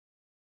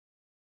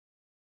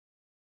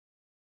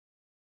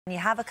You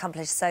have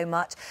accomplished so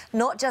much,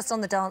 not just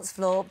on the dance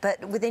floor,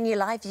 but within your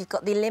life. You've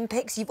got the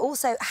Olympics. You've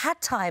also had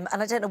time,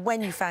 and I don't know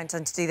when you found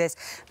time to do this,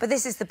 but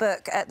this is the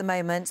book at the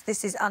moment.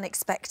 This is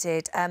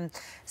Unexpected.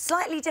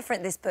 Slightly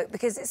different, this book,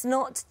 because it's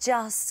not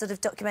just sort of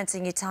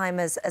documenting your time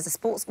as a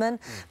sportsman,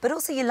 but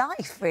also your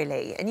life,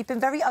 really. And you've been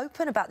very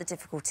open about the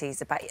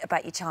difficulties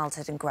about your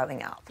childhood and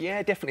growing up.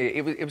 Yeah, definitely.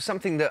 It was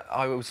something that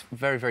I was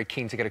very, very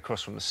keen to get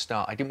across from the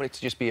start. I didn't want it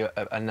to just be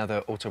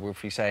another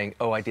autobiography saying,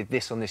 oh, I did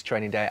this on this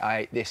training day, I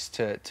ate this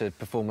to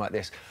perform like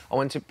this. I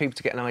wanted people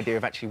to get an idea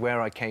of actually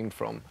where I came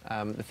from,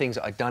 the things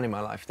that I'd done in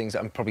my life, things that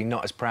I'm probably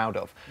not as proud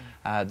of,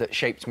 that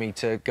shaped me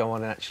to go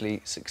on and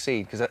actually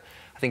succeed. Because I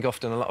think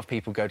often a lot of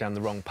people go down the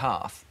wrong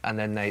path and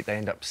then they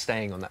end up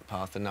staying on that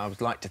path. And I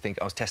would like to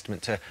think I was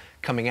testament to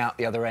coming out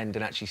the other end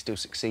and actually still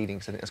succeeding,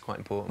 because I think that's quite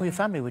important. Well, your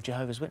family were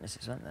Jehovah's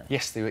Witnesses, weren't they?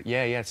 Yes, they were.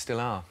 Yeah, still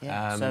are.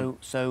 Yeah.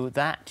 So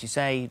that, you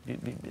say,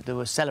 there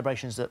were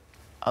celebrations that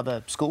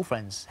other school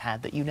friends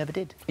had that you never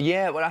did?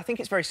 Yeah, well, I think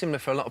it's very similar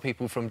for a lot of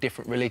people from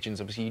different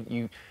religions.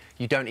 Obviously,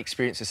 you don't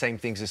experience the same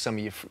things as some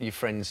of your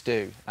friends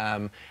do.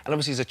 And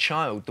obviously, as a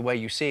child, the way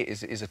you see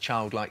it is a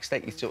childlike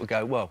state. You sort of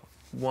go, well,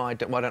 why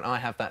don't I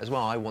have that as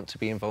well? I want to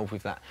be involved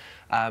with that.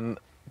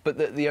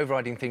 But the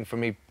overriding thing for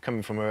me,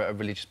 coming from a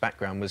religious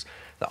background, was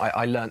that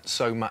I learnt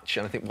so much,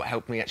 and I think what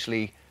helped me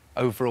actually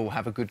overall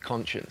have a good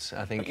conscience.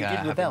 I think. But you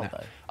did rebel,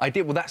 though. I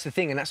did. Well, that's the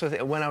thing, and that's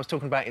what when I was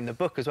talking about in the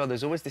book as well.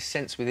 There's always this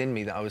sense within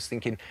me that I was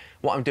thinking,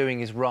 what I'm doing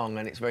is wrong,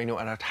 and it's very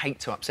naughty, and I'd hate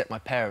to upset my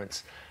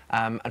parents.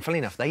 And funnily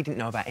enough, they didn't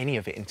know about any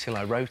of it until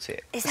I wrote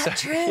it. Is that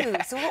true?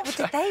 Yeah. So what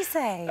did they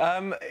say?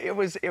 It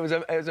was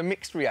a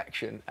mixed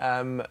reaction.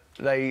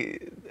 They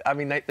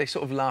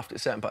sort of laughed at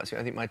certain parts of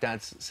it. I think my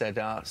dad said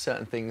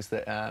certain things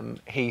that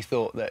he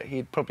thought that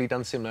he'd probably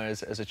done similar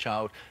as a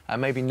child,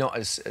 maybe not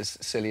as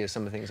silly as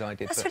some of the things I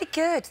did. That's really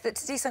good, that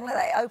to do something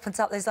like that, it opens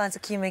up those lines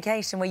of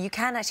communication where you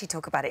can actually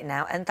talk about it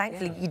now, and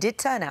thankfully you did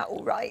turn out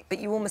all right, but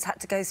you almost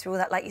had to go through all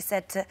that, like you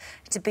said,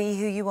 to be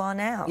who you are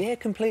now. Yeah,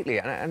 completely,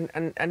 and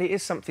it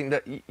is something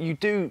that you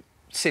do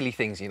silly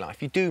things in your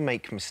life, you do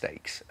make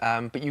mistakes,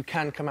 but you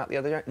can come out the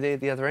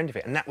other end of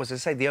it, and that was,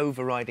 as I say, the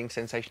overriding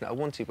sensation that I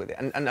wanted with it.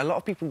 And a lot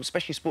of people,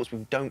 especially sports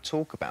people, don't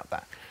talk about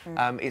that.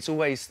 It's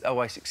always, oh,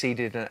 I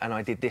succeeded and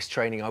I did this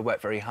training, I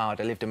worked very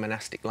hard, I lived a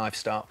monastic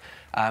lifestyle,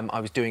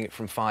 I was doing it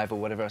from 5 or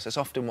whatever else. That's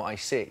often what I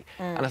see.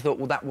 And I thought,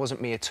 well, that wasn't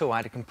me at all. I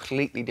had a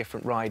completely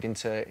different ride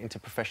into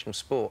professional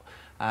sport,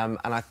 and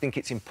I think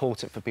it's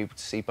important for people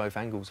to see both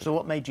angles. So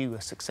what made you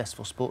a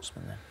successful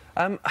sportsman then?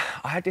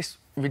 I had this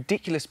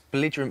ridiculous,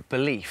 belligerent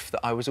belief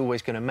that I was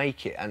always going to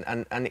make it,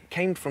 and it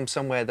came from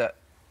somewhere that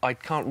I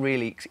can't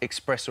really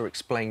express or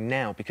explain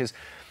now, because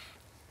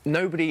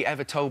nobody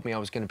ever told me I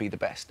was going to be the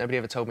best. Nobody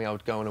ever told me I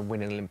would go on and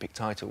win an Olympic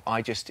title.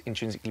 I just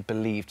intrinsically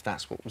believed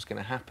that's what was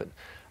going to happen.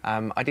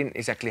 I didn't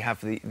exactly have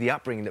the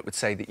upbringing that would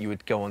say that you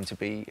would go on to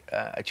be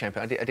a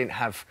champion. I didn't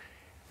have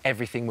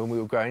everything when we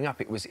were growing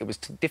up. It was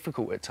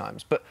difficult at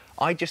times, but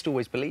I just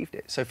always believed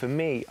it. So for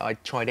me, I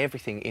tried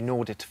everything in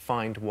order to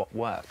find what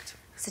worked.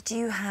 So do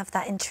you have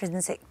that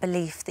intrinsic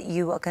belief that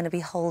you are going to be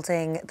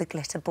holding the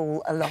glitter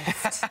ball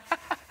aloft?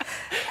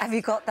 Have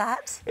you got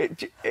that?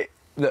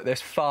 Look,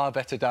 there's far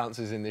better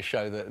dancers in this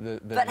show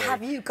than But me.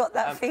 Have you got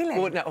that feeling?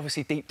 Well, no,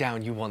 obviously, deep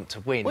down, you want to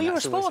win. Well, you're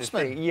a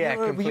sportsman. Yeah,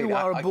 completely. You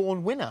are a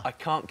born winner. I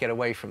can't get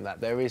away from that.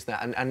 There is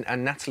that.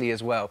 And Natalie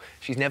as well.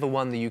 She's never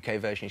won the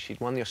UK version. She'd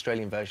won the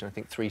Australian version, I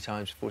think, 3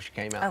 times before she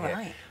came out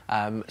here.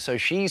 Right. So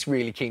she's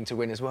really keen to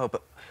win as well.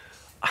 But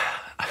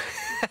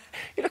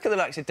you look at the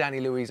likes of Danny,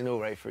 Louise and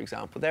Ulrey, for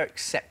example. They're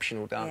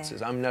exceptional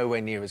dancers. Yeah. I'm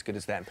nowhere near as good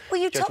as them. Well,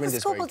 you topped the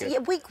scoreboard.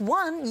 Week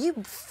 1, you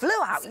flew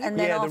out, and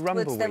then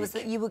afterwards there was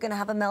that you were going to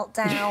have a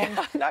meltdown.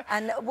 Yeah, no.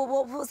 And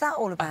what was that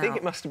all about? I think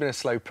it must have been a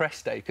slow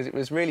press day, because it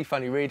was really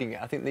funny reading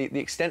it. I think the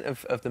extent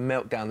of the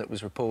meltdown that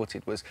was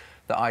reported was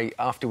that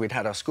after we'd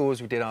had our scores,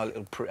 we did our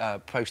little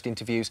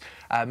post-interviews,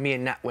 me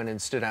and Nat went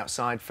and stood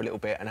outside for a little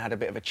bit and had a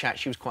bit of a chat.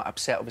 She was quite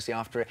upset, obviously,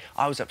 after it.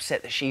 I was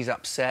upset that she's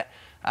upset.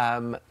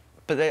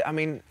 But I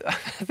mean, I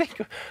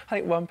think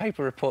one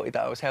paper reported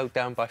that I was held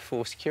down by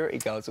 4 security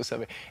guards or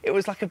something. It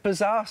was like a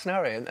bizarre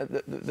scenario.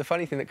 And the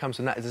funny thing that comes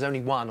from that is there's only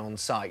 1 on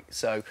site.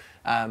 So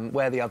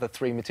where the other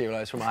 3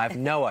 materialise from, I have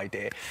no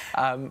idea.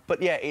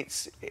 But yeah,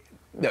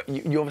 look,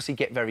 you obviously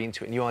get very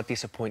into it and you are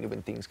disappointed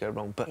when things go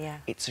wrong. But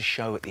it's a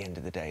show at the end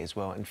of the day as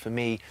well. And for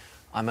me,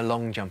 I'm a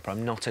long jumper.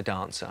 I'm not a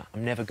dancer.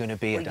 I'm never going to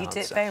be a dancer. You do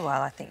it very well.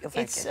 I think you're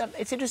very good.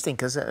 It's interesting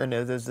because you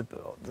know there's the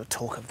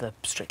talk of the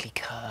Strictly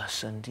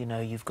curse, and you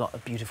know you've got a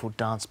beautiful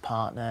dance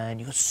partner, and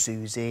you've got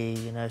Susie,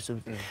 you know, sort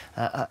of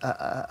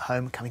at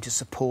home coming to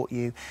support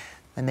you.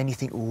 And then you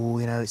think, oh,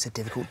 you know, it's a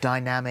difficult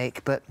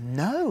dynamic. But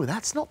no,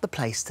 that's not the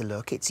place to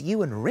look. It's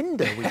you and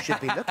Rinder we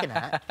should be looking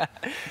at.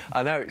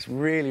 I know, it's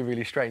really,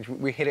 really strange.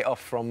 We hit it off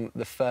from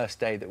the first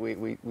day that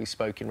we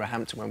spoke in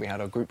Roehampton when we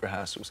had our group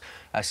rehearsals.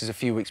 This is a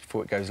few weeks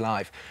before it goes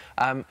live.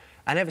 And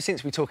ever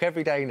since, we talk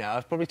every day now.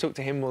 I've probably talked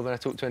to him more than I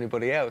talk to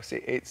anybody else.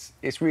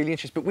 It's really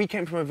interesting. But we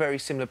came from a very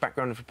similar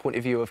background from a point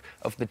of view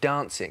of the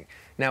dancing.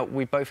 Now,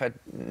 we both had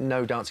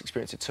no dance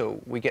experience at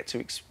all. We get to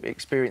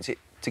experience it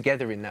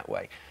together in that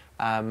way.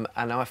 and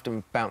I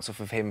often bounce off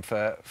of him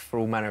for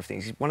all manner of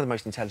things. He's one of the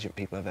most intelligent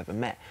people I've ever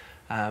met.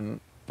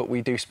 But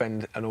we do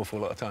spend an awful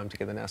lot of time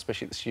together now,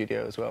 especially at the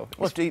studio as well.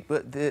 Well,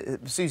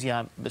 Susie,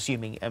 I'm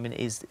assuming, I mean,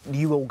 is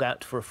you all go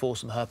out for a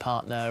foursome, her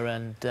partner,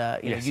 and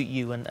yes.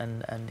 you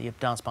and your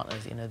dance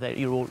partners, you know,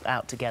 you're all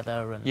out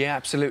together, and yeah,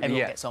 absolutely,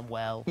 everyone gets on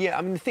well. Yeah,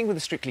 I mean, the thing with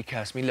the Strictly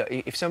Curse, I mean, look,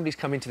 if somebody's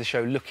come into the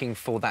show looking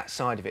for that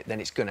side of it, then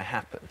it's going to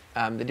happen.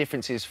 The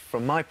difference is,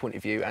 from my point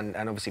of view, and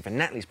obviously from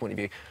Natalie's point of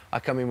view, I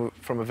come in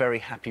from a very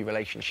happy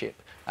relationship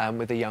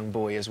with a young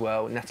boy as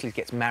well. Natalie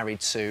gets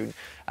married soon.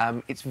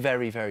 It's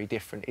very, very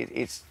different.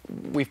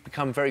 We've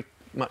become very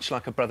much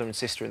like a brother and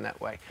sister in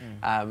that way,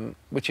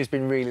 which has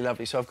been really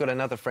lovely. So I've got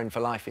another friend for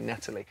life in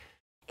Natalie.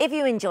 If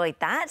you enjoyed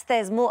that,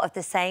 there's more of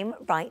the same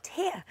right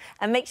here.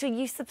 And make sure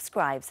you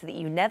subscribe so that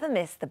you never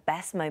miss the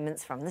best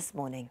moments from this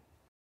morning.